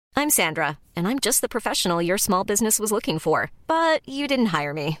I'm Sandra, and I'm just the professional your small business was looking for. But you didn't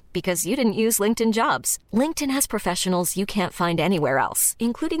hire me because you didn't use LinkedIn Jobs. LinkedIn has professionals you can't find anywhere else,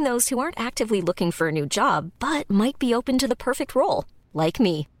 including those who aren't actively looking for a new job, but might be open to the perfect role, like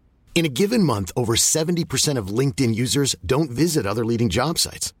me. In a given month, over 70% of LinkedIn users don't visit other leading job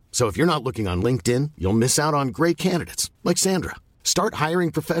sites. So if you're not looking on LinkedIn, you'll miss out on great candidates like Sandra. Start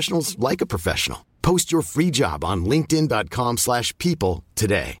hiring professionals like a professional. Post your free job on linkedin.com/people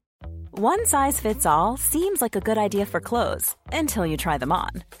today. One size fits all seems like a good idea for clothes until you try them on.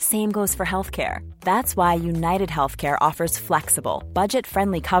 Same goes for healthcare. That's why United Healthcare offers flexible,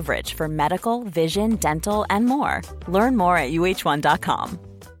 budget-friendly coverage for medical, vision, dental, and more. Learn more at uh1.com.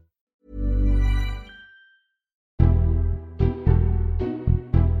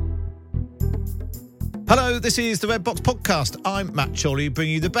 Hello, this is the Red Box Podcast. I'm Matt Chorley,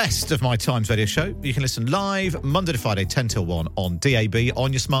 bringing you the best of my Times Radio show. You can listen live Monday to Friday, 10 till 1 on DAB,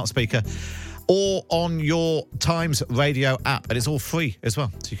 on your smart speaker, or on your Times Radio app. And it's all free as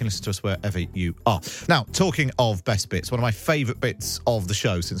well, so you can listen to us wherever you are. Now, talking of best bits, one of my favourite bits of the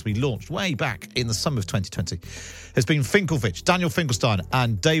show since we launched way back in the summer of 2020 has been Finkelvich, Daniel Finkelstein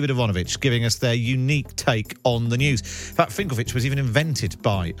and David Aaronovitch giving us their unique take on the news. In fact, Finkelvich was even invented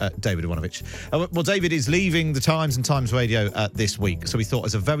by David Aaronovitch. Well, David is leaving the Times and Times Radio this week, so we thought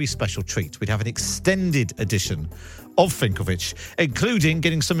as a very special treat we'd have an extended edition of Finkelvich, including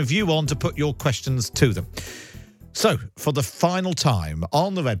getting some of you on to put your questions to them. So, for the final time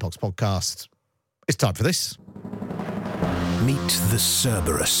on the Red Box Podcast, it's time for this. Meet the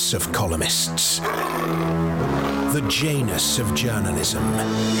Cerberus of columnists, the Janus of journalism,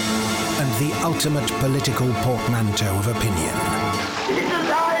 and the ultimate political portmanteau of opinion. It's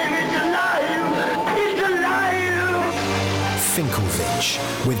alive! It's alive! It's alive!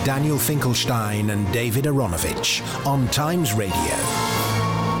 Finkelvich, with Daniel Finkelstein and David Aaronovitch on Times Radio.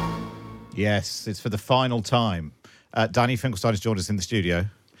 Yes, it's for the final time. Danny Finkelstein has joined us in the studio.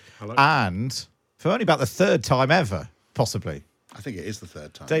 Hello. And for only about the third time ever, possibly, I think it is the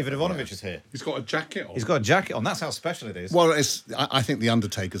third time. David Aaronovitch is here. He's got a jacket on. He's got a jacket on. That's how special it is. Well, I think the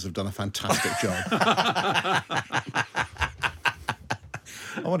Undertakers have done a fantastic job.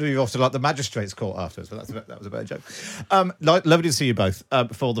 I wonder if you're off to like the magistrates' court afterwards, but that was a better joke. Lovely to see you both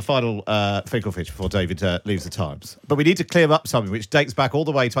for the final Finkelvich before David leaves the Times. But we need to clear up something which dates back all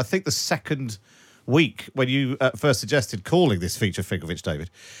the way to, I think, the second week when you first suggested calling this feature Finkelvich, David.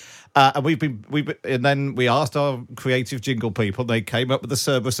 And then we asked our creative jingle people, and they came up with the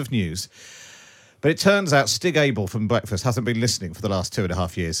Cerberus of news. But it turns out Stig Abel from Breakfast hasn't been listening for the last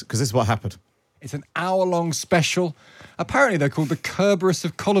 2.5 years, because this is what happened. It's an hour-long special. Apparently they're called the Cerberus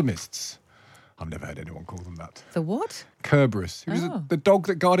of columnists. I've never heard anyone call them that. The what? Cerberus. It was the dog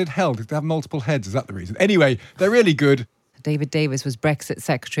that guarded hell. Did they have multiple heads? Is that the reason? Anyway, they're really good. David Davis was Brexit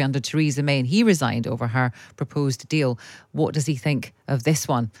Secretary under Theresa May and he resigned over her proposed deal. What does he think of this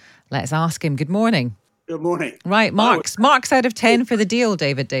one? Let's ask him. Good morning. Good morning. Right, marks out of 10 for the deal,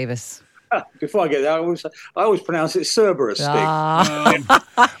 David Davis. Before I get there, I always pronounce it Cerberus.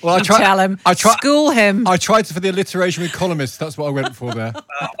 Well, Tell him. School him. I tried for the alliteration with columnists. That's what I went for there.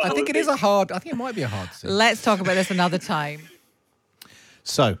 I think it might be a hard thing. Let's talk about this another time.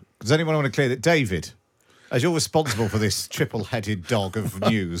 So, does anyone want to clear that, David, as you're responsible for this triple-headed dog of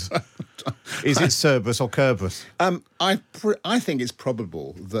news, is it Cerberus or Kerberos? I think it's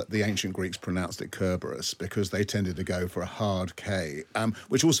probable that the ancient Greeks pronounced it Kerberos because they tended to go for a hard K,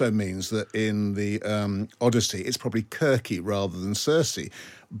 which also means that in the Odyssey, it's probably Kirky rather than Circe.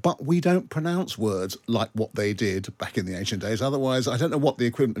 But we don't pronounce words like what they did back in the ancient days. Otherwise, I don't know what the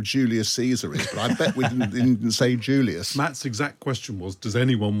equivalent of Julius Caesar is, but I bet we didn't say Julius. Matt's exact question was, does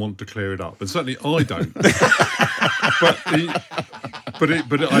anyone want to clear it up? And certainly I don't.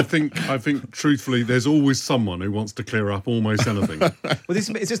 but I think truthfully, there's always someone who wants to clear up almost anything. Well, this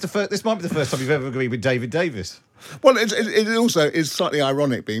might be the first time you've ever agreed with David Davis. Well, it also is slightly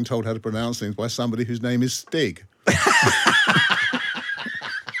ironic being told how to pronounce things by somebody whose name is Stig.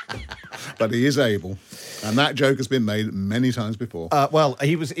 But he is able. And that joke has been made many times before. Well,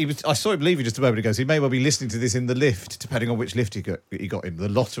 he was. I saw him leaving just a moment ago, so he may well be listening to this in the lift, depending on which lift he got in. The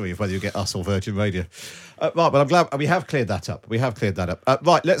lottery of whether you get us or Virgin Radio. Right, but I'm glad we have cleared that up.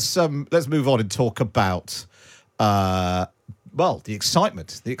 Right, let's move on and talk about the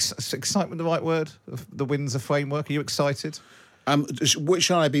excitement. Excitement, the right word? The Windsor framework. Are you excited? Which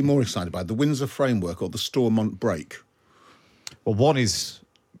should I be more excited by, the Windsor framework or the Stormont break? Well, one is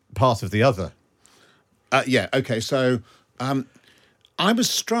part of the other. Yeah, okay, so I was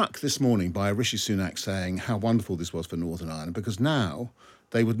struck this morning by Rishi Sunak saying how wonderful this was for Northern Ireland because now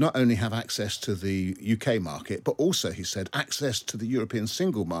they would not only have access to the UK market, but also, he said, access to the European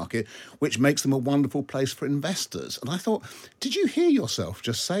single market, which makes them a wonderful place for investors. And I thought, did you hear yourself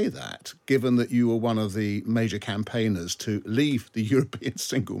just say that, given that you were one of the major campaigners to leave the European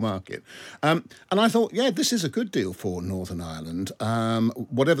single market? And I thought, yeah, this is a good deal for Northern Ireland,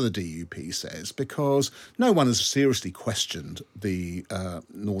 whatever the DUP says, because no one has seriously questioned the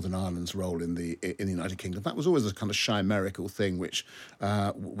Northern Ireland's role in the United Kingdom. That was always a kind of chimerical thing, which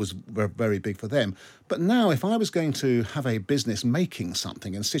was very big for them. But now, if I was going to have a business making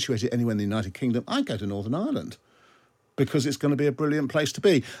something and situate it anywhere in the United Kingdom, I'd go to Northern Ireland, because it's going to be a brilliant place to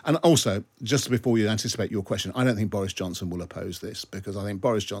be. And also, just before you anticipate your question, I don't think Boris Johnson will oppose this, because I think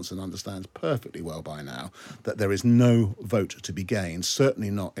Boris Johnson understands perfectly well by now that there is no vote to be gained, certainly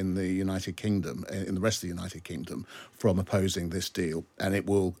not in the United Kingdom, in the rest of the United Kingdom, from opposing this deal. And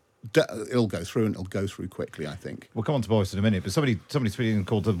it'll go through, and it'll go through quickly, I think. We'll come on to Boris in a minute, but somebody's tweeting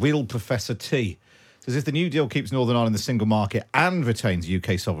called the real Professor T. Says, if the New Deal keeps Northern Ireland the single market and retains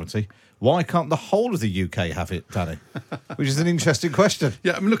UK sovereignty, why can't the whole of the UK have it, Danny? Which is an interesting question.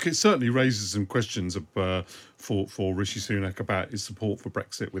 Yeah, I mean, look, it certainly raises some questions for Rishi Sunak about his support for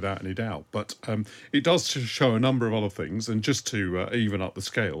Brexit, without any doubt. But it does show a number of other things. And just to even up the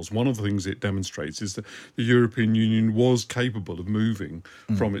scales, one of the things it demonstrates is that the European Union was capable of moving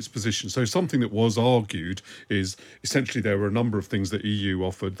from its position. So something that was argued is essentially there were a number of things that EU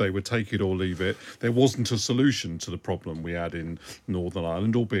offered. They would take it or leave it. There wasn't a solution to the problem we had in Northern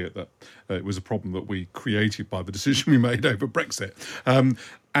Ireland, albeit that it was a problem that we created by the decision we made over Brexit.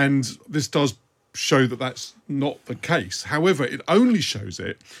 And this does show that that's not the case. However, it only shows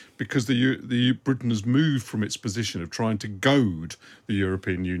it because the Britain has moved from its position of trying to goad the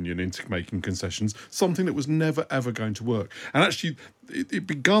European Union into making concessions, something that was never, ever going to work. And actually, it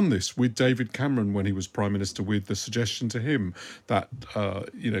begun this with David Cameron when he was Prime Minister, with the suggestion to him that,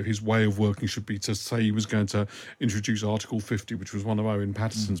 his way of working should be to say he was going to introduce Article 50, which was one of Owen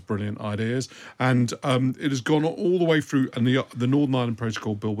Paterson's brilliant ideas. And it has gone all the way through, and the Northern Ireland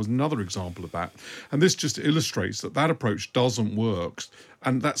Protocol Bill was another example of that. And this just illustrates that approach doesn't work.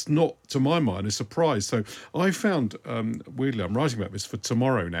 And that's not, to my mind, a surprise. So I found, weirdly, I'm writing about this for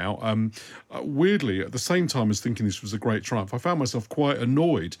tomorrow now, weirdly, at the same time as thinking this was a great triumph, I found myself quite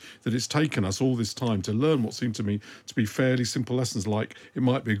annoyed that it's taken us all this time to learn what seemed to me to be fairly simple lessons, like it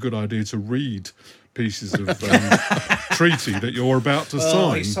might be a good idea to read pieces of treaty that you're about to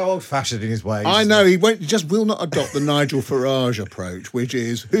sign. He's so old-fashioned in his ways. I know, he will not adopt the Nigel Farage approach, which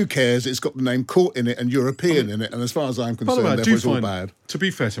is, who cares, it's got the name court in it and European in it, and as far as I'm concerned, therefore it's all bad. To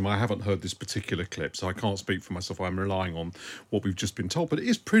be fair to him, I haven't heard this particular clip, so I can't speak for myself. I'm relying on what we've just been told, but it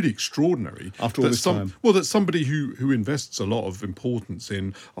is pretty extraordinary. After all this time. Well, that somebody who invests a lot of importance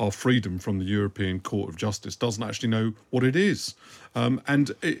in our freedom from the European Court of Justice doesn't actually know what it is.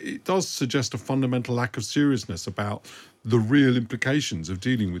 And it does suggest a fundamental lack of seriousness about the real implications of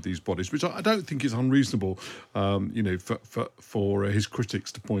dealing with these bodies, which I don't think is unreasonable, for his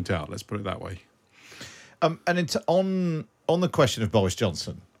critics to point out. Let's put it that way. And on the question of Boris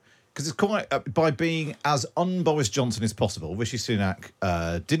Johnson, because it's quite by being as un-Boris Johnson as possible, Rishi Sunak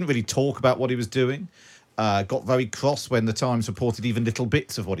didn't really talk about what he was doing. Got very cross when the Times reported even little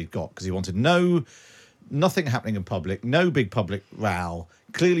bits of what he'd got, because he wanted nothing happening in public, no big public row,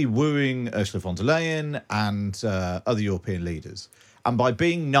 clearly wooing Ursula von der Leyen and other European leaders. And by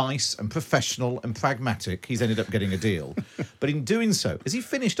being nice and professional and pragmatic, he's ended up getting a deal. But in doing so, has he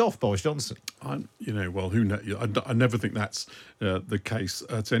finished off Boris Johnson? Who knows? I never think that's the case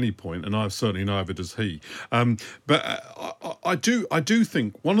at any point, and I've certainly neither does he. But I do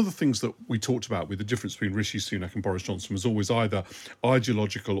think one of the things that we talked about with the difference between Rishi Sunak and Boris Johnson was always either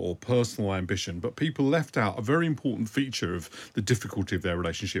ideological or personal ambition, but people left out a very important feature of the difficulty of their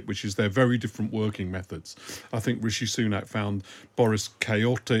relationship, which is their very different working methods. I think Rishi Sunak found Boris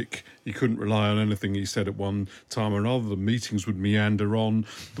chaotic. He couldn't rely on anything he said at one time or another. The meetings would meander on.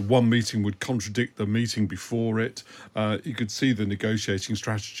 The one meeting would contradict the meeting before it. You could see the negotiating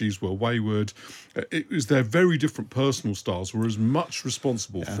strategies were wayward. It was their very different personal styles were as much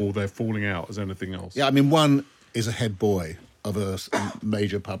responsible for their falling out as anything else. Yeah, I mean, one is a head boy of a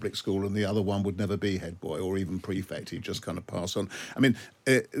major public school, and the other one would never be head boy or even prefect. He'd just kind of pass on. I mean,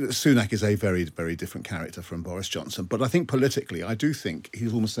 Sunak is a very, very different character from Boris Johnson, but I think politically, I do think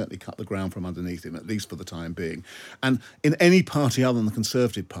he's almost certainly cut the ground from underneath him, at least for the time being. And in any party other than the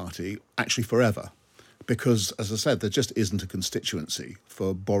Conservative Party, actually forever. Because, as I said, there just isn't a constituency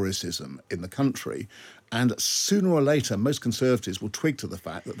for Borisism in the country. And sooner or later, most Conservatives will twig to the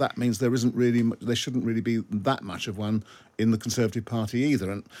fact that that means there shouldn't really be that much of one in the Conservative Party either.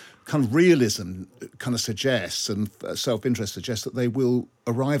 And kind of realism kind of suggests, and self-interest suggests, that they will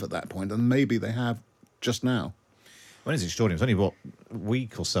arrive at that point, and maybe they have just now. When is it extraordinary? It was only, a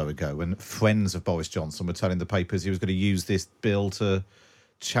week or so ago when friends of Boris Johnson were telling the papers he was going to use this bill to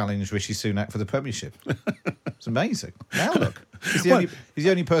challenge Rishi Sunak for the Premiership. It's amazing. Now look, he's the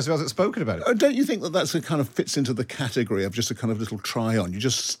only person who hasn't spoken about it. Don't you think that that's a kind of fits into the category of just a kind of little try-on? You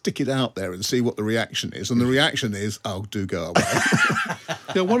just stick it out there and see what the reaction is, and the reaction is, "Oh, do go away."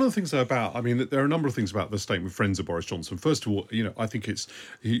 Yeah, one of the things there are a number of things about the statement friends of Boris Johnson. First of all, I think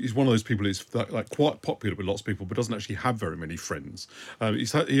he's one of those people who's like quite popular with lots of people, but doesn't actually have very many friends.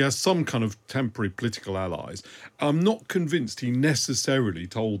 He has some kind of temporary political allies. I'm not convinced he necessarily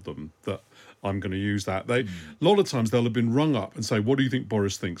told them that I'm going to use that. A lot of times they'll have been rung up and say, "What do you think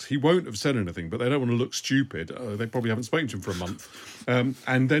Boris thinks?" He won't have said anything, but they don't want to look stupid. They probably haven't spoken to him for a month.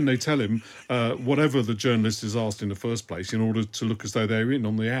 And then they tell him whatever the journalist is asked in the first place in order to look as though they're in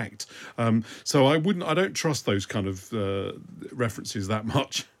on the act. So I don't trust those kind of references that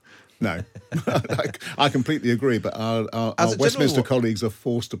much. No, I completely agree, but our Westminster colleagues are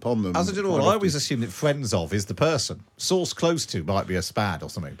forced upon them. As a general, I always assume that friends of is the person. Source close to might be a SPAD or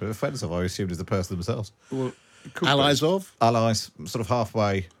something, but friends of I assumed is the person themselves. Well, allies of? Allies, sort of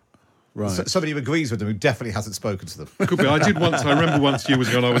halfway. Right. Somebody who agrees with them who definitely hasn't spoken to them. Could be. I remember once years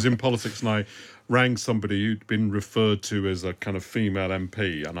ago, I was in politics and I rang somebody who'd been referred to as a kind of female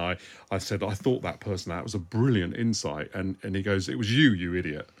MP, and I said, I thought that person out was a brilliant insight, and he goes, "It was you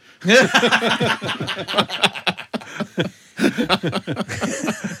idiot."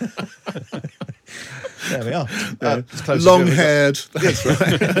 There we are. Long-haired. That's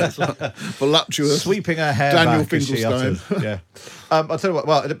right. That's right. Voluptuous. Sweeping her hair Daniel back. Finkelstein. Yeah. I'll tell you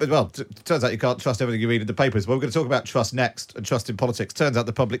what, it turns out you can't trust everything you read in the papers. Well, we're going to talk about trust next and trust in politics. Turns out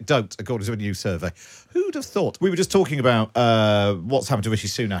the public don't, according to a new survey. Who'd have thought? We were just talking about what's happened to Rishi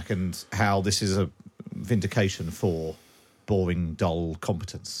Sunak and how this is a vindication for boring, dull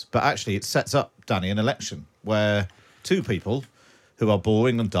competence. But actually it sets up, Danny, an election where two people who are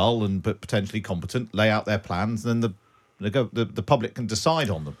boring and dull but potentially competent lay out their plans, and then the public can decide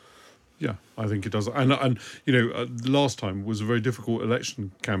on them. Yeah, I think it does. And last time was a very difficult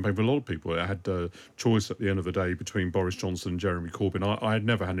election campaign for a lot of people. It had a choice at the end of the day between Boris Johnson and Jeremy Corbyn. I had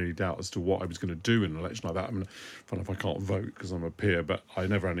never had any doubt as to what I was going to do in an election like that. I mean, fun if I can't vote because I'm a peer, but I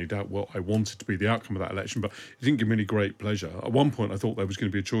never had any doubt what I wanted to be the outcome of that election. But it didn't give me any great pleasure. At one point, I thought there was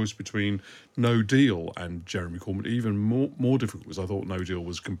going to be a choice between No Deal and Jeremy Corbyn. Even more difficult because I thought No Deal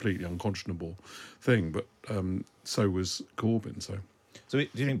was a completely unconscionable thing, but so was Corbyn. So do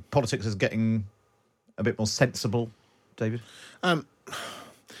you think politics is getting a bit more sensible, David?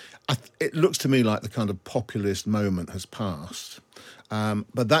 It looks to me like the kind of populist moment has passed.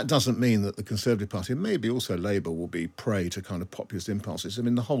 But that doesn't mean that the Conservative Party, and maybe also Labour, will be prey to kind of populist impulses. I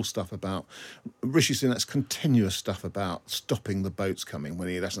mean, the whole stuff about Rishi Sunak's continuous stuff about stopping the boats coming when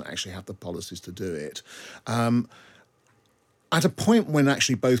he doesn't actually have the policies to do it. At a point when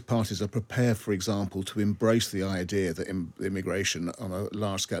actually both parties are prepared, for example, to embrace the idea that immigration on a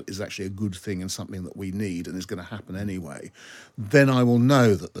large scale is actually a good thing and something that we need and is going to happen anyway, then I will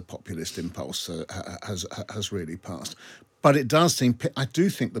know that the populist impulse has really passed. But it does seem, I do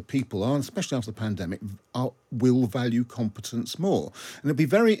think that people are, especially after the pandemic, will value competence more. And it'll be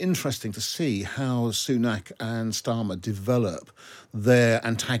very interesting to see how Sunak and Starmer develop their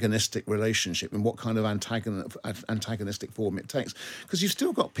antagonistic relationship and what kind of antagonistic form it takes. Because you've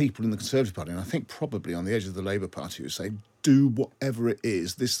still got people in the Conservative Party, and I think probably on the edge of the Labour Party, who say, do whatever it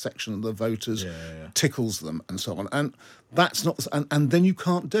is, this section of the voters tickles them and so on. And that's not, and then you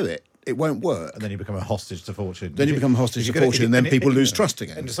can't do it. It won't work. And then you become a hostage to fortune. Then you become a hostage to fortune, and then people lose trust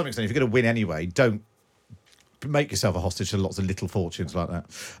again. And to some extent, if you're going to win anyway, don't make yourself a hostage to lots of little fortunes like that.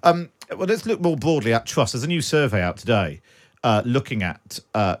 Well, let's look more broadly at trust. There's a new survey out today looking at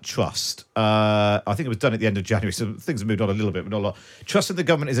trust. I think it was done at the end of January, so things have moved on a little bit, but not a lot. Trust in the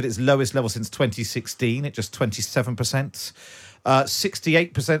government is at its lowest level since 2016, at just 27%.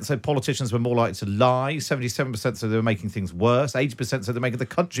 68% said politicians were more likely to lie. 77% said they were making things worse. 80% said they're making the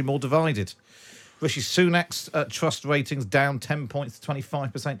country more divided. Rishi Sunak's trust ratings down 10 points to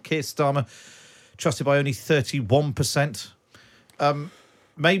 25%. Keir Starmer trusted by only 31%.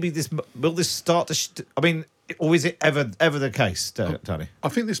 Maybe will this start to... I mean, Or is it ever the case, Tony? I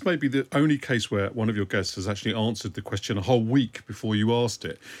think this may be the only case where one of your guests has actually answered the question a whole week before you asked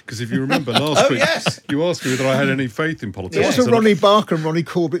it. Because if you remember last week, you asked me whether I had any faith in politics. There was a Ronnie Barker and Ronnie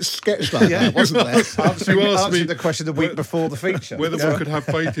Corbett sketch like that, wasn't there? You asked me the question the week before the feature. Whether we could have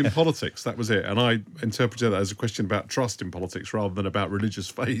faith in politics, that was it. And I interpreted that as a question about trust in politics rather than about religious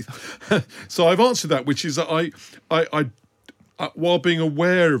faith. So I've answered that, which is that I while being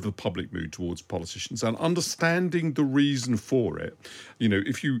aware of the public mood towards politicians and understanding the reason for it,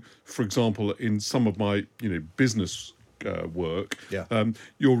 if you, for example, in some of my, business work,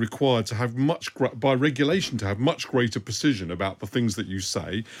 you're required to have by regulation to have much greater precision about the things that you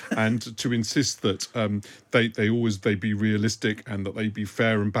say, and to insist that they be realistic and that they be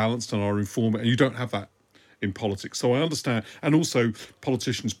fair and balanced and are informative. And you don't have that in politics. So I understand. And also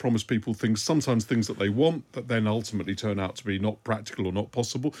politicians promise people sometimes things that they want that then ultimately turn out to be not practical or not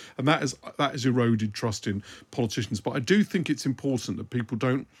possible. And that has eroded trust in politicians. But I do think it's important that people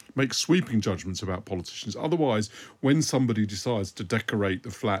don't make sweeping judgments about politicians. Otherwise, when somebody decides to decorate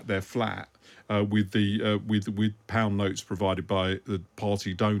their flat with pound notes provided by the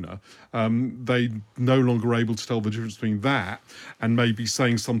party donor, they no longer able to tell the difference between that and maybe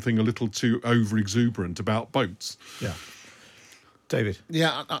saying something a little too over exuberant about boats. Yeah, David.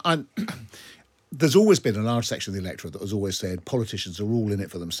 Yeah, there's always been a large section of the electorate that has always said politicians are all in it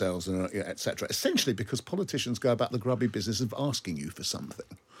for themselves, and etc. Essentially because politicians go about the grubby business of asking you for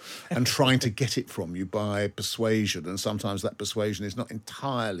something and trying to get it from you by persuasion, and sometimes that persuasion is not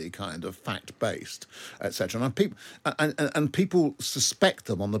entirely kind of fact-based, etc. And people suspect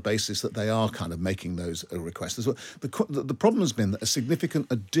them on the basis that they are kind of making those requests. The problem has been that a significant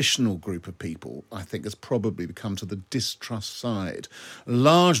additional group of people, I think, has probably come to the distrust side. A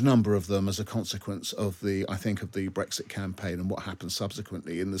large number of them as a consequence of the Brexit campaign and what happened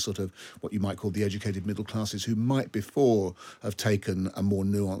subsequently in the sort of what you might call the educated middle classes, who might before have taken a more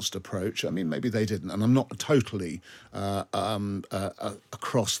nuanced approach. I mean, maybe they didn't, and I'm not totally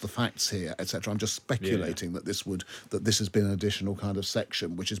across the facts here, etc. I'm just speculating that this has been an additional kind of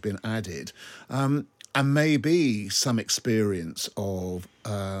section which has been added, and maybe some experience of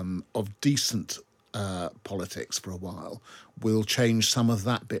decent politics for a while will change some of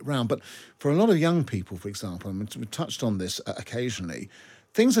that bit round. But for a lot of young people, for example, and we've touched on this occasionally,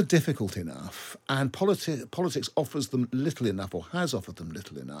 things are difficult enough, and politics offers them little enough, or has offered them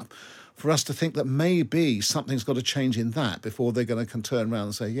little enough, for us to think that maybe something's got to change in that before they're going to turn around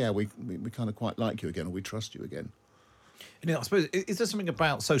and say, yeah, we kind of quite like you again, or we trust you again. I suppose, is there something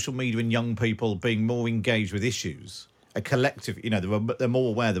about social media and young people being more engaged with issues? A collective, they're more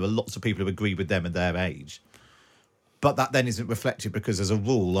aware there are lots of people who agree with them at their age. But that then isn't reflected because, as a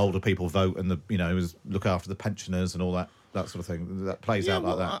rule, older people vote and look after the pensioners and all that sort of thing. That plays out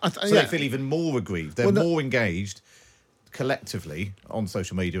like that. They feel even more aggrieved. They're more engaged collectively on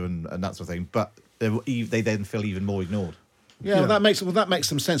social media and that sort of thing, but they then feel even more ignored. Yeah, that makes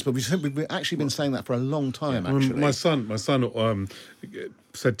some sense. But we've actually been saying that for a long time. Actually, my son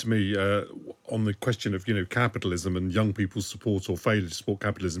said to me on the question of capitalism and young people's support or failure to support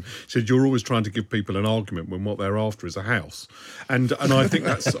capitalism. He said, "You're always trying to give people an argument when what they're after is a house," and I think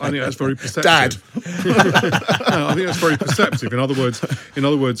that's very perceptive. Dad, I think that's very perceptive. In other words,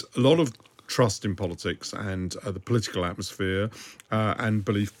 a lot of trust in politics and the political atmosphere and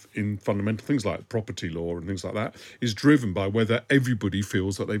belief in fundamental things like property law and things like that is driven by whether everybody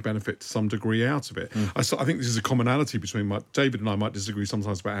feels that they benefit to some degree out of it. I think this is a commonality between David and I might disagree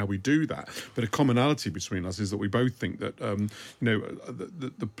sometimes about how we do that, but a commonality between us is that we both think that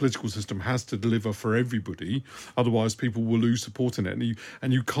the political system has to deliver for everybody, otherwise people will lose support in it,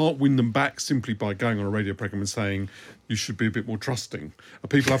 and you can't win them back simply by going on a radio programme and saying you should be a bit more trusting.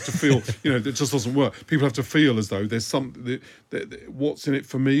 People have to feel, it just doesn't work. People have to feel as though there's what's in it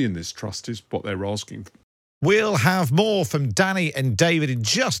for me in this trust is what they're asking for. We'll have more from Danny and David in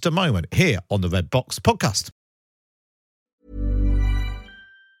just a moment here on the Red Box Podcast.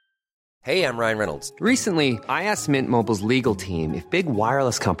 Hey, I'm Ryan Reynolds. Recently, I asked Mint Mobile's legal team if big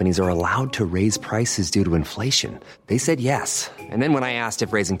wireless companies are allowed to raise prices due to inflation. They said yes. And then when I asked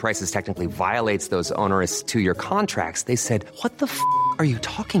if raising prices technically violates those onerous 2-year contracts, they said, "What the f*** are you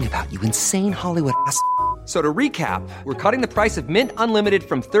talking about, you insane Hollywood ass?" So to recap, we're cutting the price of Mint Unlimited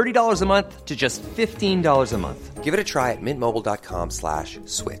from $30 a month to just $15 a month. Give it a try at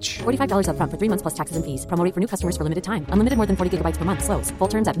mintmobile.com/switch. $45 up front for 3 months plus taxes and fees. Promo rate for new customers for limited time. Unlimited more than 40 gigabytes per month. Slows full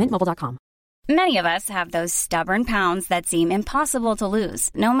terms at mintmobile.com. Many of us have those stubborn pounds that seem impossible to lose,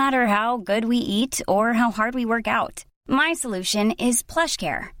 no matter how good we eat or how hard we work out. My solution is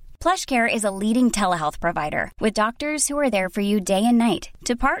PlushCare. PlushCare is a leading telehealth provider with doctors who are there for you day and night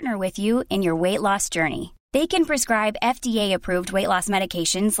to partner with you in your weight loss journey. They can prescribe FDA-approved weight loss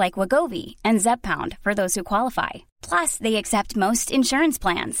medications like Wegovy and Zepbound for those who qualify. Plus, they accept most insurance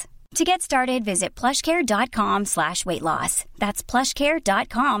plans. To get started, visit plushcare.com/weightloss. That's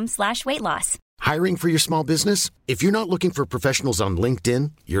plushcare.com/weightloss. Hiring for your small business? If you're not looking for professionals on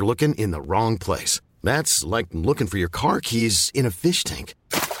LinkedIn, you're looking in the wrong place. That's like looking for your car keys in a fish tank.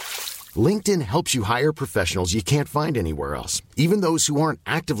 LinkedIn helps you hire professionals you can't find anywhere else, even those who aren't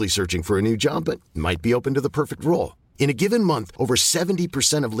actively searching for a new job but might be open to the perfect role. In a given month, over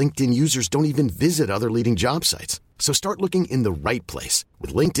 70% of LinkedIn users don't even visit other leading job sites. So start looking in the right place.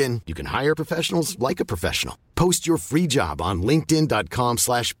 With LinkedIn, you can hire professionals like a professional. Post your free job on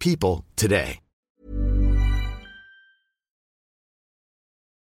linkedin.com/people today.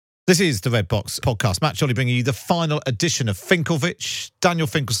 This is the Red Box Podcast. Matt Chorley bringing you the final edition of Finkelvich. Daniel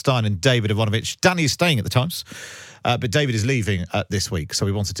Finkelstein and David Aaronovitch. Danny is staying at the Times, but David is leaving this week, so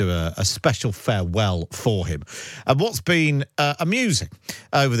we want to do a special farewell for him. And what's been amusing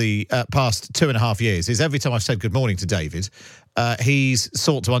over the past 2.5 years is every time I've said good morning to David, he's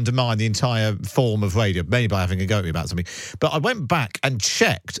sought to undermine the entire form of radio, maybe by having a go at me about something. But I went back and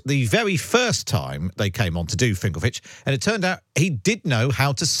checked the very first time they came on to do Finkelvich, and it turned out he did know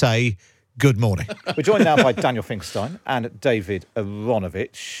how to say good morning. We're joined now by Daniel Finkelstein and David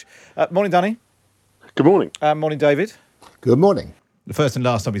Aaronovitch. Morning, Danny. Good morning. Morning, David. Good morning. The first and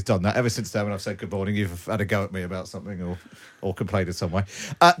last time he's done that. Ever since then, when I've said good morning, you've had a go at me about something or complained in some way.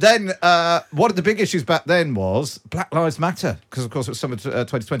 Then, one of the big issues back then was Black Lives Matter, because, of course, it was summer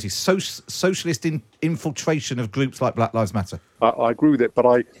 2020. Socialist infiltration of groups like Black Lives Matter. I agree with it, but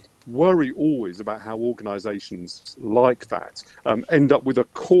I worry always about how organisations like that end up with a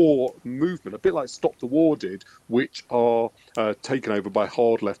core movement, a bit like Stop the War did, which are taken over by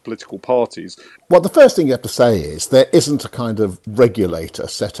hard left political parties. Well, the first thing you have to say is there isn't a kind of regulator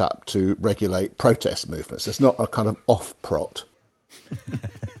set up to regulate protest movements. It's not a kind of off-prot.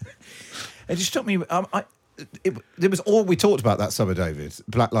 It just struck me... It was all we talked about that summer, David.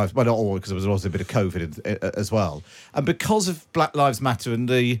 Black Lives... Well, not all, because there was also a bit of COVID as well. And because of Black Lives Matter and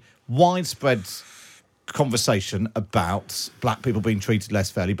the widespread conversation about black people being treated less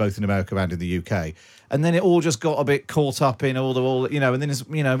fairly, both in America and in the UK, and then it all just got a bit caught up in all and then it's,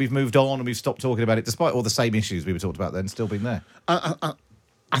 we've moved on and we've stopped talking about it, despite all the same issues we were talking about then still being there. I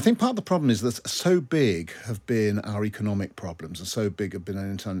think part of the problem is that so big have been our economic problems and so big have been our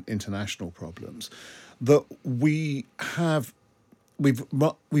international problems that we've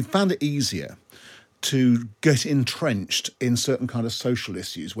found it easier to get entrenched in certain kind of social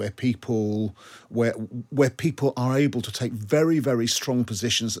issues where people are able to take very, very strong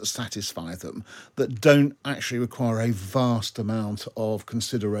positions that satisfy them, that don't actually require a vast amount of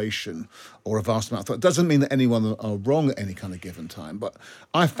consideration or a vast amount of thought. It doesn't mean that anyone are wrong at any kind of given time, but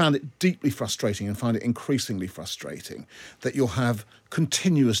I found it deeply frustrating and find it increasingly frustrating that you'll have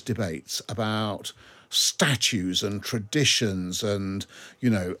continuous debates about statues and traditions and,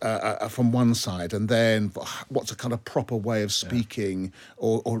 from one side, and then what's a kind of proper way of speaking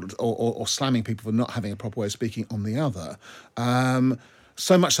or slamming people for not having a proper way of speaking on the other.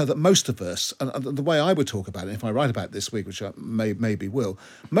 So much so that most of us, and the way I would talk about it, if I write about it this week, which I maybe will,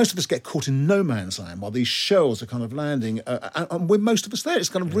 most of us get caught in no man's land while these shells are kind of landing, and we're most of us there. It's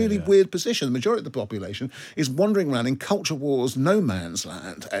kind of really weird position. The majority of the population is wandering around in culture wars, no man's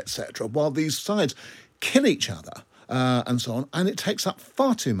land, etc., while these sides kill each other and so on, and it takes up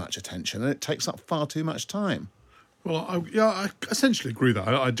far too much attention and it takes up far too much time. Well, I essentially agree with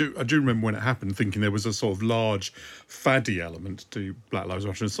that. I do remember when it happened, thinking there was a sort of large faddy element to Black Lives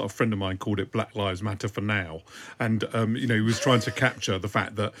Matter. A friend of mine called it Black Lives Matter for now, and he was trying to capture the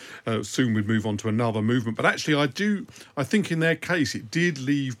fact that soon we'd move on to another movement. But actually, I think in their case, it did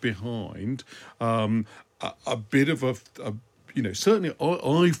leave behind a bit of a certainly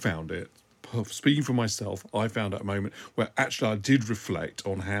I found it. Speaking for myself, I found at a moment where actually I did reflect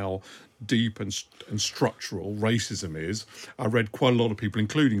on how deep and structural racism is. I read quite a lot of people,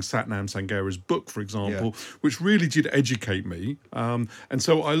 including Satnam Sangera's book, for example, which really did educate me. And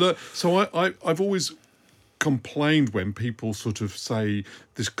so I learned. So I've always complained when people sort of say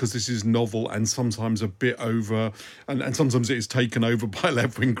this, because this is novel and sometimes a bit over, and sometimes it is taken over by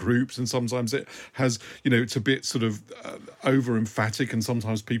left-wing groups, and sometimes it has, it's a bit sort of over emphatic, and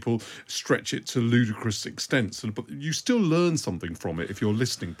sometimes people stretch it to ludicrous extents. But you still learn something from it if you're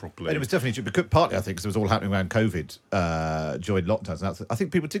listening properly. And it was definitely true, because partly I think because it was all happening around COVID during lockdowns. And I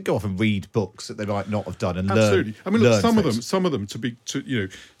think people did go off and read books that they might not have done and absolutely. learn. I mean, look, things. some of them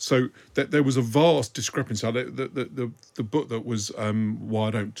so that there was a vast discrepancy. The book that was Why I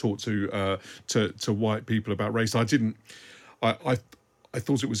Don't Talk to White People About Race. I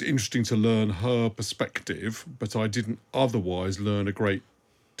thought it was interesting to learn her perspective, but I didn't otherwise learn a great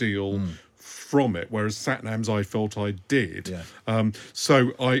deal from it. Whereas Satnam's, I felt I did. Yeah.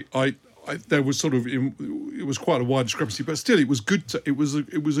 So I there was sort of it was quite a wide discrepancy, but still it was good. It was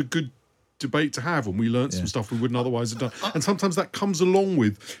a good debate to have, and we learnt some stuff we wouldn't otherwise have done. And sometimes that comes along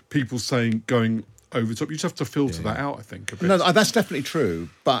with people going over the top. You just have to filter that out, I think. A bit. No, that's definitely true.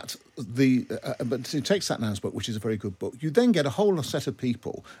 But but to take Satnam's book, which is a very good book, you then get a whole set of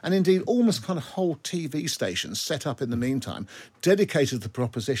people, and indeed almost kind of whole TV stations set up in the meantime, dedicated to the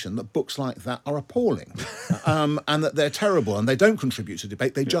proposition that books like that are appalling, and that they're terrible, and they don't contribute to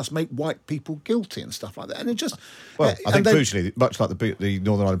debate. They just make white people guilty and stuff like that. And it just I think crucially, much like the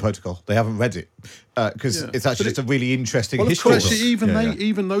Northern Ireland Protocol, they haven't read it because it's actually just a really interesting history. Actually,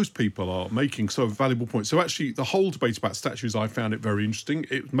 even those people are making so valuable points. So actually, the whole debate about statues, I found it very interesting.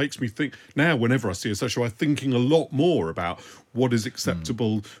 It makes me think now. Whenever I see a statue, I'm thinking a lot more about what is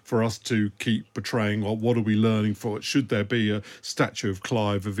acceptable for us to keep portraying, or what are we learning for it? Should there be a statue of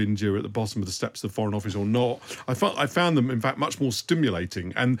Clive of India at the bottom of the steps of the Foreign Office or not? I found them, in fact, much more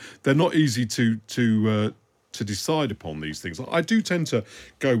stimulating, and they're not easy to decide upon these things. I do tend to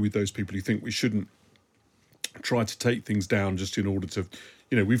go with those people who think we shouldn't try to take things down just in order to.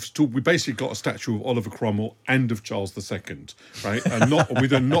 We basically got a statue of Oliver Cromwell and of Charles II, right? And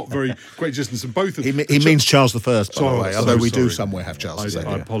with a not very great distance. And both of them. He means Charles I, by the way, although we do somewhere have Charles II.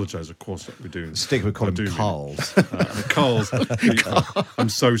 I apologise, of course, we do. Stick with calling Carls. Carls. I'm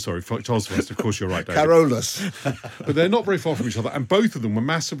so sorry. Charles I, of course, you're right, David. Carolus. But they're not very far from each other. And both of them were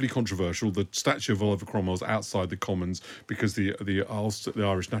massively controversial. The statue of Oliver Cromwell is outside the Commons because the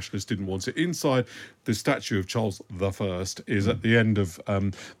Irish nationalists didn't want it inside. The statue of Charles I is at the end of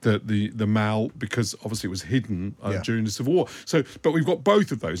the Mall, because obviously it was hidden during the Civil War. So, but we've got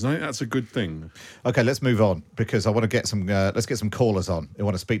both of those, and I think that's a good thing. Okay, let's move on, because I want to get some. Let's get some callers on. I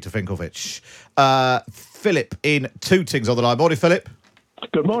want to speak to Finkelvich. Philip in Tooting's on the line. Morning, Philip.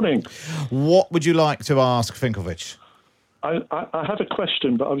 Good morning. What would you like to ask Finkelvich? I have a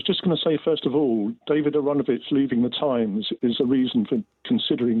question, but I was just going to say, first of all, David Aronovich leaving the Times is a reason for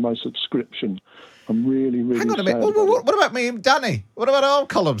considering my subscription. I'm really, really Hang on a sad. minute. What about me and Danny? What about our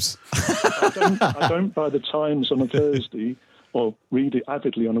columns? I don't buy the Times on a Thursday or read it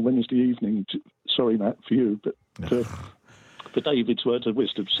avidly on a Wednesday evening. Sorry, Matt, for you, but for David's words of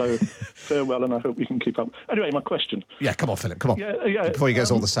wisdom. So farewell, and I hope we can keep up. Anyway, my question. Yeah, come on, Philip, come on. Yeah. Before he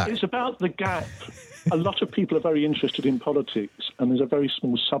gets all the sack. It's about the gap. A lot of people are very interested in politics, and there's a very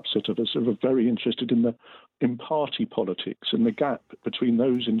small subset of us who are very interested in party politics, and the gap between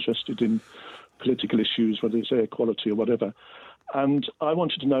those interested in political issues, whether it's air quality or whatever. And I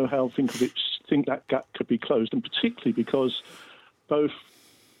wanted to know how Finkelvich think that gap could be closed, and particularly because both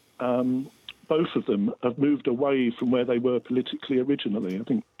of them have moved away from where they were politically originally. I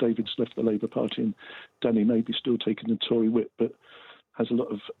think David's left the Labour Party, and Danny may be still taking the Tory whip, but has a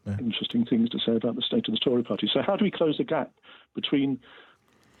lot of interesting things to say about the state of the Tory party. So how do we close the gap between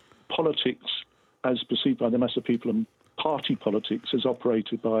politics as perceived by the mass of people and party politics as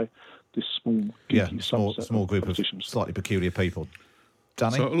operated by this small group of slightly peculiar people?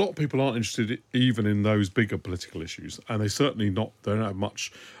 Danny? So a lot of people aren't interested even in those bigger political issues, and they certainly they don't have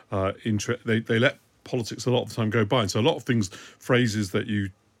much interest. They let politics a lot of the time go by, and so a lot of phrases that you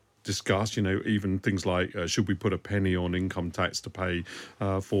discuss, even things like should we put a penny on income tax to pay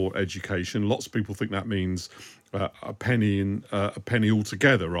for education? Lots of people think that means a penny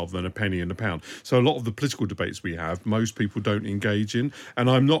altogether rather than a penny in a pound. So a lot of the political debates we have, most people don't engage in, and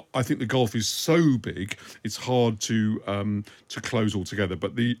I think the gulf is so big it's hard to close altogether.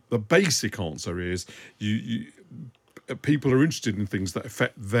 But the basic answer is people are interested in things that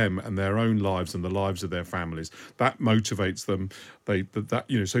affect them and their own lives and the lives of their families. That motivates them.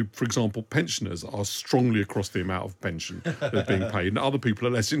 So for example, pensioners are strongly across the amount of pension they're being paid, and other people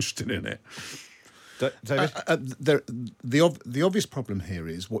are less interested in it. David? The obvious problem here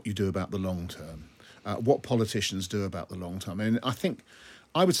is what you do about the long term, what politicians do about the long term. And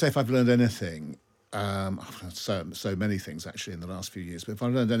I would say if I've learned anything, so many things actually in the last few years, but if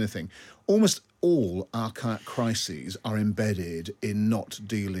I've learned anything, almost all our crises are embedded in not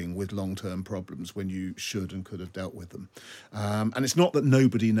dealing with long-term problems when you should and could have dealt with them. And it's not that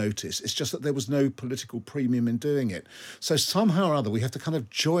nobody noticed, it's just that there was no political premium in doing it. So somehow or other we have to kind of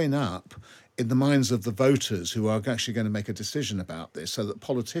join up in the minds of the voters who are actually going to make a decision about this, so that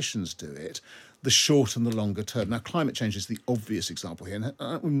politicians do it, the short and the longer term. Now, climate change is the obvious example here,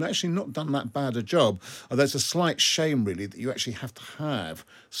 and we've actually not done that bad a job. There's a slight shame, really, that you actually have to have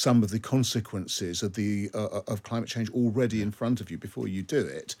some of the consequences of climate change already in front of you before you do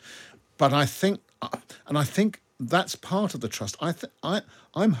it. But I think that's part of the trust.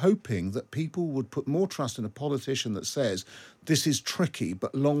 I'm hoping that people would put more trust in a politician that says this is tricky,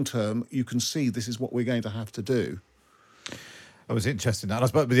 but long term you can see this is what we're going to have to do. It was interesting. And I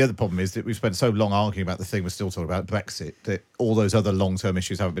suppose the other problem is that we've spent so long arguing about the thing we're still talking about, Brexit, that all those other long-term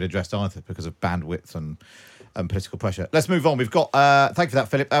issues haven't been addressed either because of bandwidth and political pressure. Let's move on. We've got, thank you for that,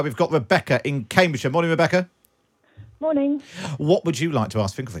 Philip. We've got Rebecca in Cambridgeshire. Morning, Rebecca. Morning. What would you like to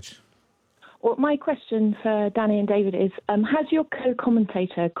ask Finkelfich? Well, my question for Danny and David is, has your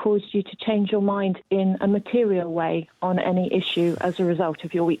co-commentator caused you to change your mind in a material way on any issue as a result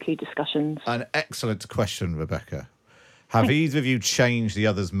of your weekly discussions? An excellent question, Rebecca. Have either of you changed the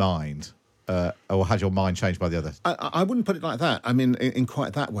other's mind, or had your mind changed by the other? I wouldn't put it like that. I mean, in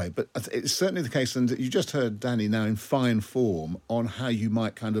quite that way. But it's certainly the case, and you just heard Danny now in fine form on how you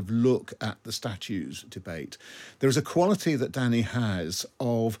might kind of look at the statues debate. There is a quality that Danny has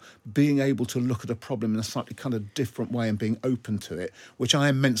of being able to look at a problem in a slightly kind of different way and being open to it, which I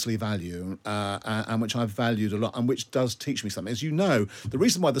immensely value, and which I've valued a lot, and which does teach me something. As you know, the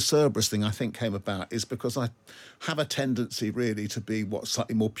reason why the Cerberus thing, I think, came about is because I have a tendency really to be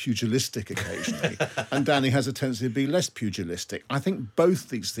slightly more pugilistic occasionally, and Danny has a tendency to be less pugilistic. I think both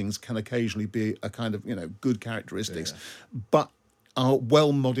these things can occasionally be a kind of, good characteristics, but are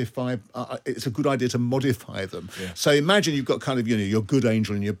well modified. It's a good idea to modify them. Yeah. So imagine you've got kind of, your good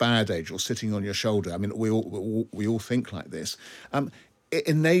angel and your bad angel sitting on your shoulder. I mean, we all think like this. It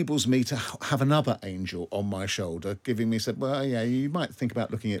enables me to have another angel on my shoulder, giving me, well, yeah, you might think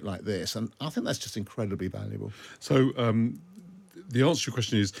about looking at it like this. And I think that's just incredibly valuable. So the answer to your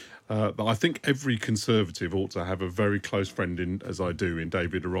question is that I think every Conservative ought to have a very close friend, as I do, in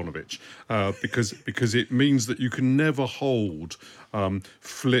David Aronovich, because it means that you can never hold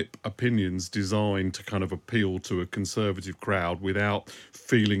flip opinions designed to kind of appeal to a Conservative crowd without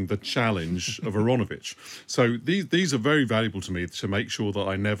feeling the challenge of Aronovich. So these are very valuable to me to make sure that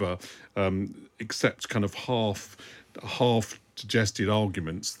I never accept kind of half suggested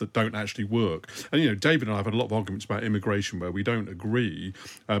arguments that don't actually work. And, David and I have had a lot of arguments about immigration where we don't agree,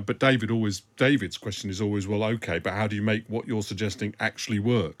 but David's question is always, well, OK, but how do you make what you're suggesting actually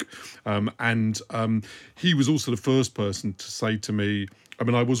work? And he was also the first person to say to me, I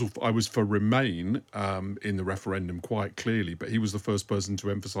mean, I was for Remain in the referendum quite clearly, but he was the first person to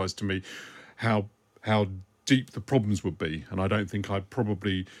emphasise to me how deep the problems would be. And I don't think I'd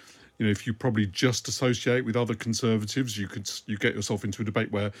probably... if you probably just associate with other Conservatives, you get yourself into a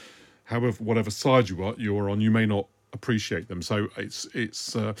debate where, whatever side you're on, you may not appreciate them. So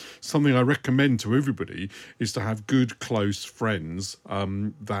it's something I recommend to everybody is to have good, close friends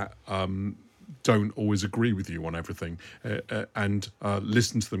that don't always agree with you on everything, and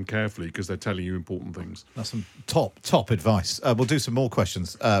listen to them carefully because they're telling you important things. That's some top advice. We'll do some more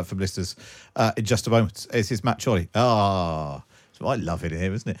questions from listeners in just a moment. This is Matt Chorley. I love it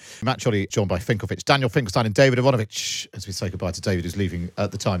here, isn't it? Matt Chorley, joined by Finkelfich, Daniel Finkelstein and David Aronovich, as we say goodbye to David, who's leaving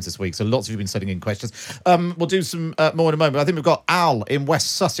the Times this week. So lots of you have been sending in questions. We'll do some more in a moment. I think we've got Al in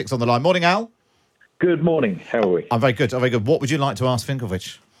West Sussex on the line. Morning, Al. Good morning. How are we? I'm very good. What would you like to ask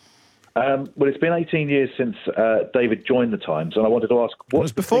Finkelfich? Well, it's been 18 years since David joined the Times, and I wanted to ask... It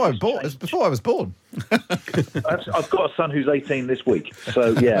was before I was born. I've got a son who's 18 this week,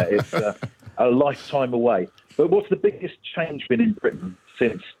 so yeah, it's a lifetime away. But what's the biggest change been in Britain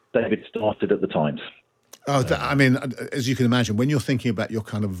since David started at the Times? I mean, as you can imagine, when you're thinking about your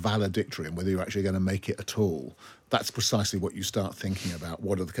kind of valedictorian, whether you're actually going to make it at all, that's precisely what you start thinking about.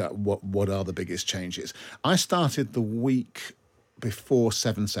 What are the biggest changes? I started the week before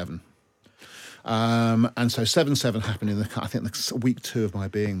 7/7. And so 7/7 happened in I think week 2 of my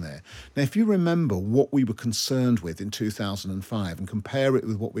being there. Now, if you remember what we were concerned with in 2005 and compare it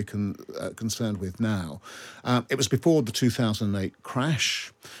with what we're concerned with now, it was before the 2008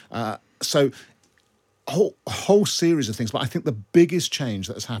 crash. So a whole series of things, but I think the biggest change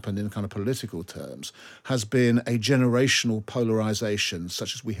that has happened in kind of political terms has been a generational polarisation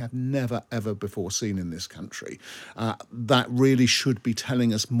such as we have never, ever before seen in this country. That really should be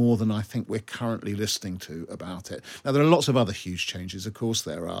telling us more than I think we're currently listening to about it. Now, there are lots of other huge changes, of course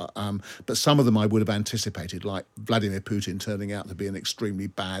there are, but some of them I would have anticipated, like Vladimir Putin turning out to be an extremely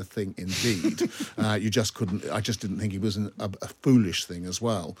bad thing indeed. I just didn't think he was a foolish thing as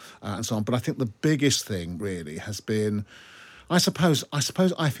well, and so on. But I think the biggest thing really has been, I suppose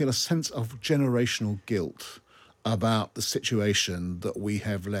I feel a sense of generational guilt about the situation that we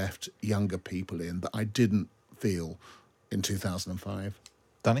have left younger people in that I didn't feel in 2005.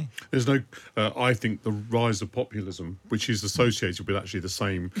 Danny? There's no, I think the rise of populism, which is associated with actually the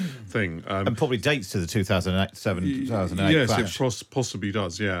same thing. And probably dates to the 2008 yes, crash. It possibly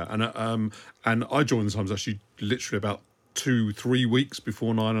does, yeah. And I joined the Times actually literally about 2-3 weeks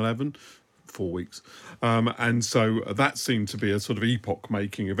before 9/11. 4 weeks. And so that seemed to be a sort of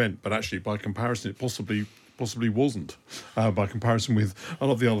epoch-making event, but actually by comparison it possibly wasn't, by comparison with a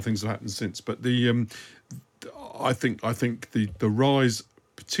lot of the other things that have happened since. But I think the rise,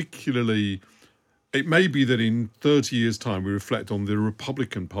 particularly, it may be that in 30 years' time we reflect on the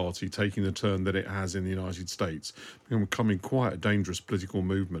Republican Party taking the turn that it has in the United States, becoming quite a dangerous political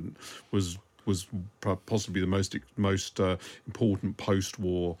movement, was possibly the most important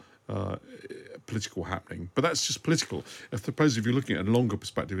post-war political happening. But that's just political. I suppose if you're looking at a longer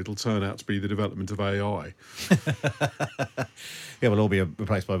perspective, it'll turn out to be the development of AI. Yeah, we'll all be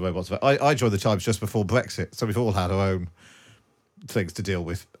replaced by robots. I joined the Times just before Brexit, so we've all had our own things to deal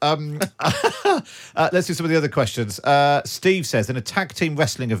with. Let's do some of the other questions. Steve says, in a tag team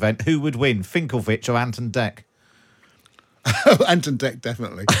wrestling event, who would win, Finkelvich or Ant and Dec? Ant and Dec,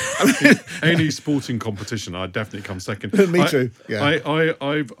 definitely. Any sporting competition, I'd definitely come second. Me too. Yeah.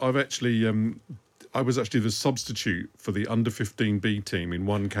 I've actually. I was actually the substitute for the under-15B team in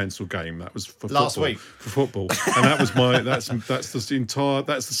one cancelled game. That was for last football, week for football, and that was my that's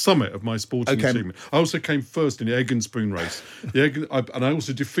the summit of my sporting achievement. I also came first in the egg and spoon race. And I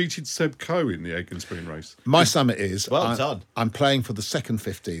also defeated Seb Coe in the egg and spoon race. My summit is done. I'm playing for the second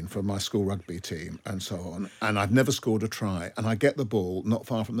 15 for my school rugby team and so on, and I've never scored a try, and I get the ball not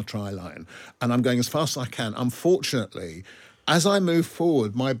far from the try line, and I'm going as fast as I can. Unfortunately, as I move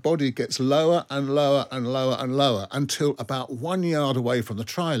forward, my body gets lower and lower and lower and lower until about 1 yard away from the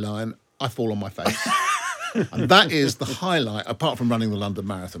try line, I fall on my face. And that is the highlight, apart from running the London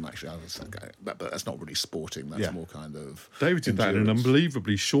Marathon, actually. I was okay, but that's not really sporting. That's more kind of David did that in an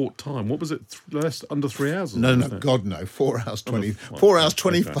unbelievably short time. What was it? Under 3 hours? No, God, no. 4 hours 20. 4 hours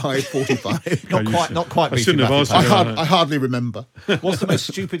 25, 45. Not quite. I shouldn't have asked you. I hardly remember. What's the most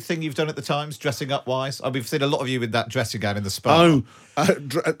stupid thing you've done at the Times, dressing up wise? We've seen a lot of you in that dressing gown in the spa.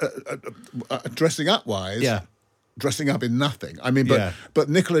 Dressing up wise. Yeah. Dressing up in nothing. I mean, but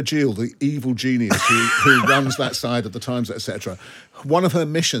Nicola Gill, the evil genius who runs that side of the Times, etc., one of her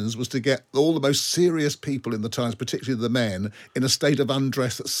missions was to get all the most serious people in the Times, particularly the men, in a state of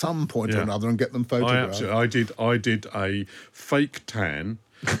undress at some point or another and get them photographed. I did a fake tan.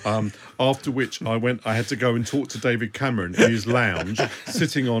 After which I had to go and talk to David Cameron in his lounge,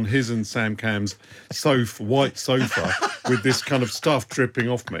 sitting on his and Sam Cam's white sofa with this kind of stuff dripping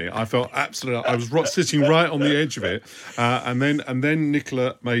off me. I felt absolutely. I was sitting right on the edge of it, and then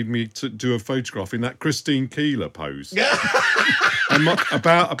Nicola made me to do a photograph in that Christine Keeler pose. And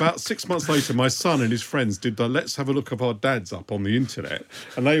about 6 months later, my son and his friends did the "Let's have a look of our dads" up on the internet,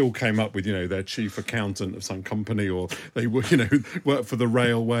 and they all came up with their chief accountant of some company, or they were worked for the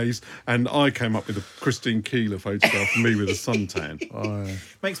railways, and I came up with a Christine Keeler photograph of me with a suntan.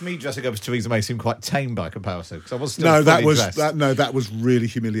 Makes me dressing up as Theresa May seem quite tame by comparison, because I was still that was really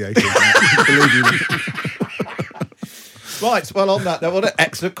humiliating. Believe me. Right, well, on that, what an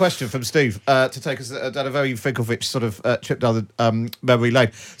excellent question from Steve to take us down a very Finkelvich sort of trip down the memory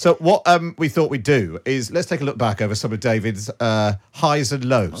lane. So what we thought we'd do is let's take a look back over some of David's highs and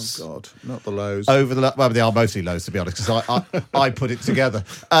lows. Oh, God, not the lows. Well, they are mostly lows, to be honest, because I put it together.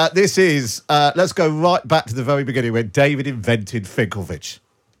 This is, let's go right back to the very beginning when David invented Finkelvich.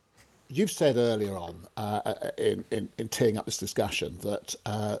 You've said earlier on in teeing up this discussion that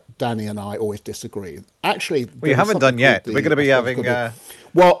Danny and I always disagree. Actually, we haven't done yet. We're going to be having.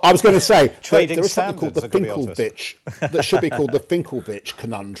 Well, I was going to say trading there is something called the Finkelvich that should be called the Finkelvich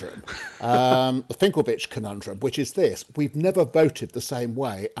conundrum. The Finkelvich conundrum, which is this: we've never voted the same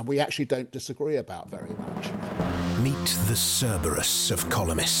way, and we actually don't disagree about very much. Meet the Cerberus of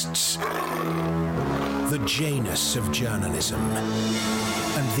columnists, the Janus of journalism,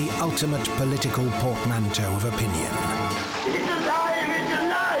 and the ultimate political portmanteau of opinion. It's alive! It's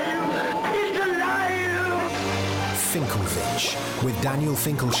alive! It's alive! Finkelvich, with Daniel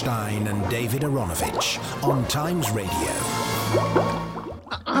Finkelstein and David Aronovich on Times Radio.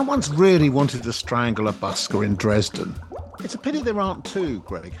 I once really wanted to strangle a busker in Dresden. It's a pity there aren't two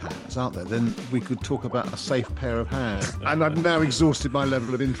Greg hands, aren't there? Then we could talk about a safe pair of hands. And I've now exhausted my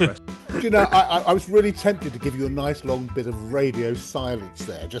level of interest. You know, I was really tempted to give you a nice long bit of radio silence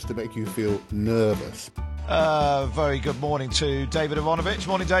there, just to make you feel nervous. Very good morning to David Aronovich.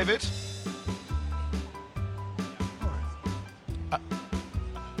 Morning, David.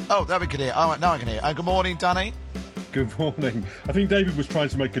 Now we can hear. Oh, now I can hear. Good morning, Danny. Good morning. I think David was trying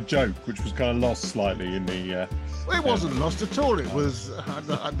to make a joke, which was kind of lost slightly in the Well, it wasn't lost at all. It was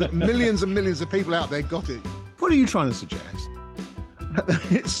millions and millions of people out there got it. What are you trying to suggest?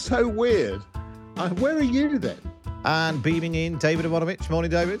 It's so weird. Where are you then? And beaming in, David Avonovich.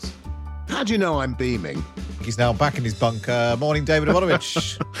 Morning, David. How do you know I'm beaming? He's now back in his bunker. Morning, David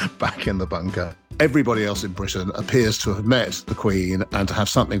Avonovich. Back in the bunker. Everybody else in Britain appears to have met the Queen and to have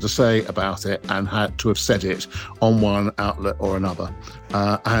something to say about it and had to have said it on one outlet or another.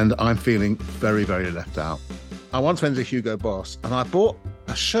 And I'm feeling very, very left out. I once went to Hugo Boss and I bought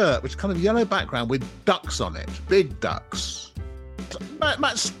a shirt which kind of yellow background with ducks on it, big ducks.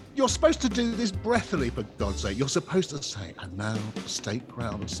 Matt, you're supposed to do this breathily, for God's sake. You're supposed to say, and now the state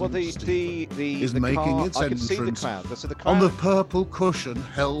crown of St. is making its entrance on the purple cushion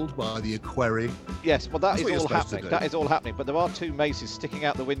held by the equerry. Yes, well, that That's what is you're all supposed to happening. do. That is all happening. But there are two maces sticking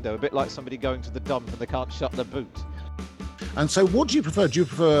out the window, a bit like somebody going to the dump and they can't shut their boot. And so what do you prefer? Do you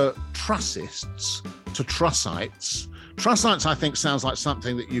prefer trussists to trussites? Trussites, I think, sounds like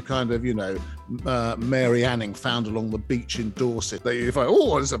something that you kind of, Mary Anning found along the beach in Dorset. That you find,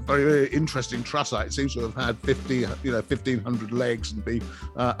 oh, it's a very, very interesting trussite. It seems to have had 1,500 legs and be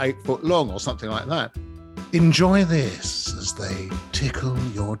 8 foot long or something like that. Enjoy this as they tickle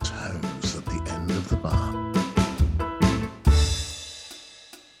your toes at the end of the bar.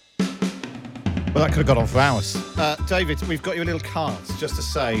 Well, that could have gone on for hours. David, we've got you a little card just to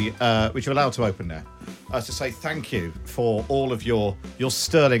say, which you're allowed to open now, to say thank you for all of your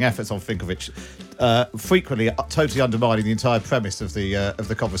sterling efforts on Finkelwich, frequently totally undermining the entire premise of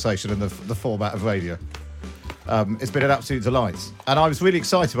the conversation and the format of radio. It's been an absolute delight. And I was really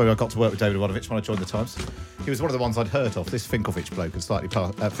excited when I got to work with David Avonovich when I joined the Times. He was one of the ones I'd heard of, this Finkelwich bloke,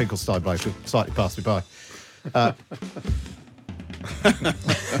 and Finkelstein bloke, who slightly passed me by.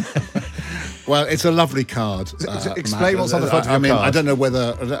 Well, it's a lovely card. Explain Matt. what's on the front of your card. card. I don't know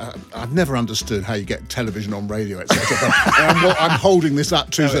whether... I've never understood how you get television on radio, etc. I'm holding this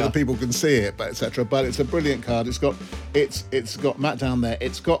up so that people can see it, etc. But it's a brilliant card. It's got Matt down there.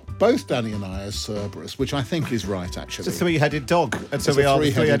 It's got both Danny and I as Cerberus, which I think is right, actually. It's a three-headed dog. And so we are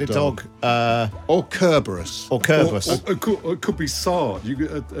the three-headed dog. Or Kerberos. Or Kerberos. Or it could be Sard.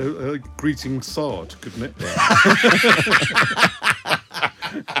 A greeting Sard, couldn't it?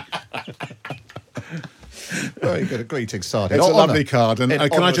 Very good. A greeting, Sard. It's a lovely card. And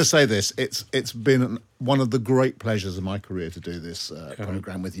can I just say this? It's been one of the great pleasures of my career to do this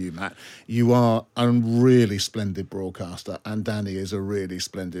programme with you, Matt. You are a really splendid broadcaster, and Danny is a really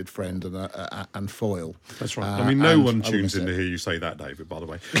splendid friend and foil. That's right. I mean, no one tunes in to hear you say that, David, by the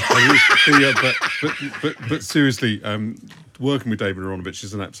way. But seriously, working with David Aaronovitch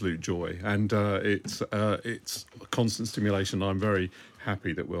is an absolute joy, and it's a constant stimulation. I'm very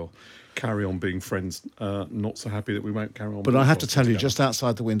happy that we'll carry on being friends, not so happy that we won't carry on. But I have to tell you, just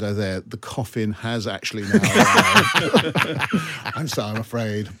outside the window there, the coffin has actually now arrived. And so I'm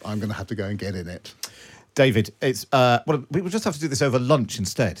afraid I'm going to have to go and get in it. David, it's we will just have to do this over lunch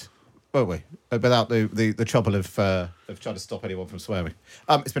instead, won't we? Without the trouble of trying to stop anyone from swearing.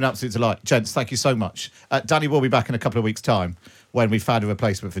 It's been an absolute delight. Gents, thank you so much. Danny will be back in a couple of weeks' time when we've found a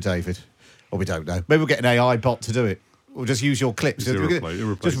replacement for David. Or we don't know. Maybe we'll get an AI bot to do it. We'll just use your clips.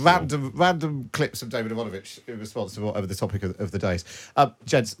 Just random clips of David Avonovich in response to whatever the topic of the day is.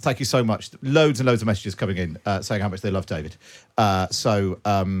 Gents, thank you so much. Loads and loads of messages coming in saying how much they love David. Best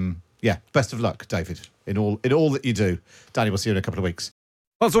of luck, David, in all that you do. Danny, we'll see you in a couple of weeks.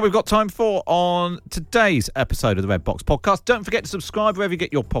 Well, that's all we've got time for on today's episode of the Red Box Podcast. Don't forget to subscribe wherever you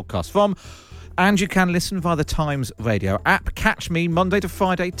get your podcast from. And you can listen via the Times Radio app. Catch me Monday to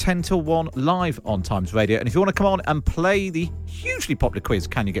Friday, 10 till 1, live on Times Radio. And if you want to come on and play the hugely popular quiz,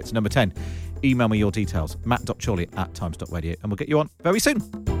 Can You Get to Number 10? Email me your details, matt.chorley@times.radio, and we'll get you on very soon.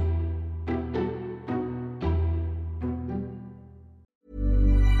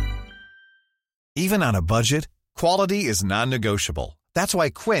 Even on a budget, quality is non-negotiable. That's why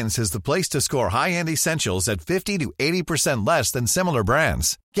Quince is the place to score high-end essentials at 50 to 80% less than similar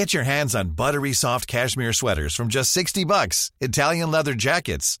brands. Get your hands on buttery soft cashmere sweaters from just $60, Italian leather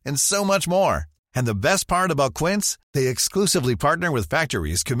jackets, and so much more. And the best part about Quince, they exclusively partner with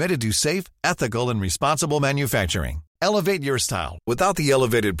factories committed to safe, ethical, and responsible manufacturing. Elevate your style without the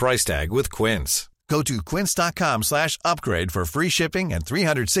elevated price tag with Quince. Go to quince.com/upgrade for free shipping and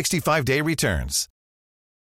 365-day returns.